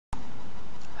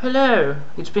Hello!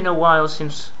 It's been a while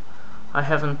since I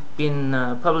haven't been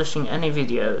publishing any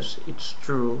videos. It's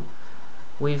true.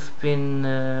 We've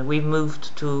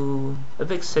moved to a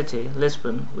big city,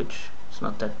 Lisbon, which is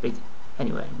not that big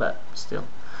anyway, but still.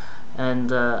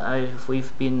 And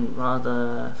we've been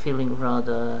feeling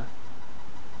rather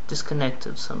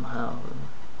disconnected somehow.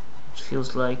 It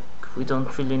feels like we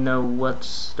don't really know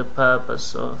what's the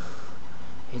purpose of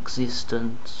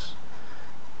existence.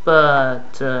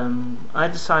 But I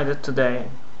decided today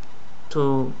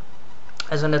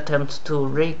as an attempt to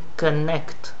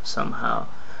reconnect somehow,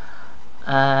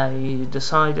 I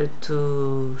decided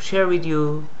to share with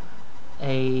you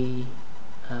a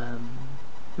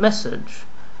message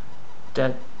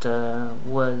that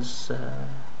was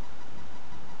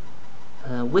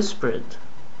whispered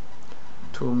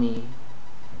to me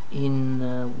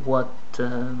in what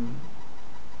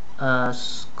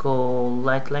us call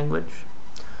light language.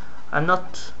 I'm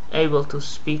not able to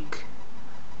speak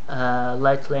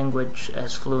light language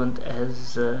as fluent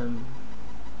as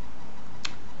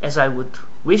I would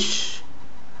wish,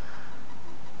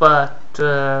 but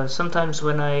sometimes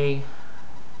when I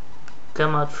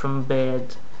come out from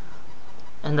bed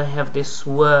and I have this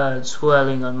word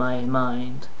swirling on my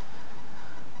mind,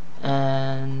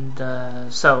 and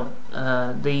this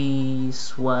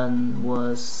one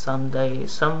was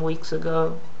some weeks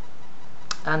ago,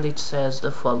 and it says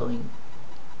the following: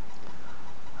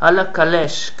 Ala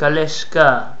kalesh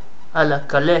kaleshka, ala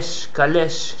kalesh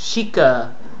kalesh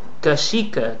shika,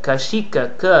 kashika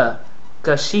kashika ka,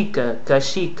 kashika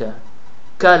kashika,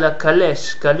 kala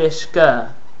kalesh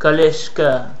kaleshka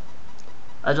kaleshka.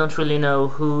 I don't really know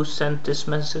who sent this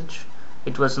message.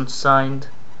 It wasn't signed,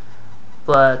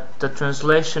 but the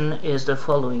translation is the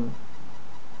following: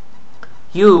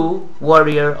 You,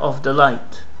 warrior of the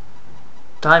light,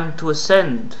 time to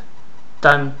ascend,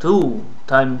 time to,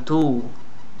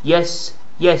 yes,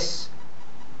 yes,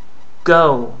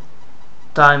 go,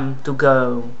 time to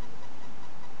go.